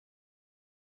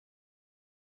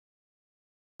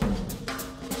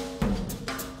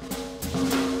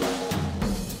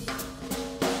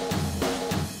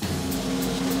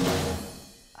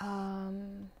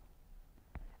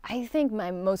I think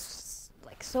my most,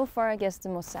 like so far, I guess the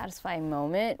most satisfying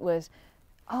moment was,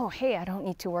 oh, hey, I don't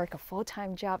need to work a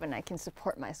full-time job and I can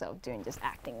support myself doing just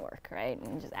acting work, right?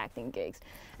 And just acting gigs.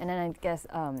 And then I guess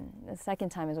the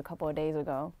second time is a couple of days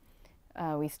ago.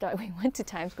 We went to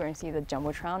Times Square and see the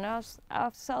Jumbotron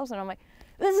ourselves, and I'm like,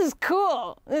 this is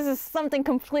cool. This is something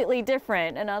completely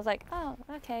different. And I was like, oh,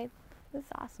 okay, this is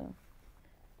awesome.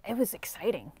 It was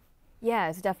exciting. Yeah,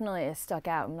 it's definitely, it stuck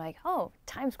out. I'm like, oh,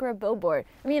 Times Square billboard.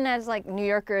 I mean, as like New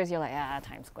Yorkers, you're like, ah,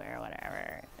 Times Square,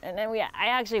 whatever. And then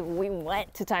we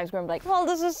went to Times Square and be like, well,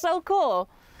 this is so cool.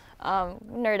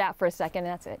 Nerd out for a second,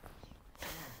 and that's it.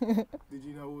 Did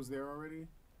you know who was there already?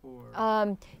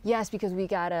 Or? Yes, because we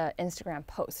got an Instagram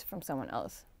post from someone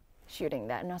else shooting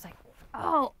that. And I was like, oh,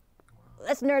 wow.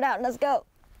 Let's nerd out and let's go.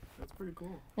 That's pretty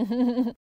cool.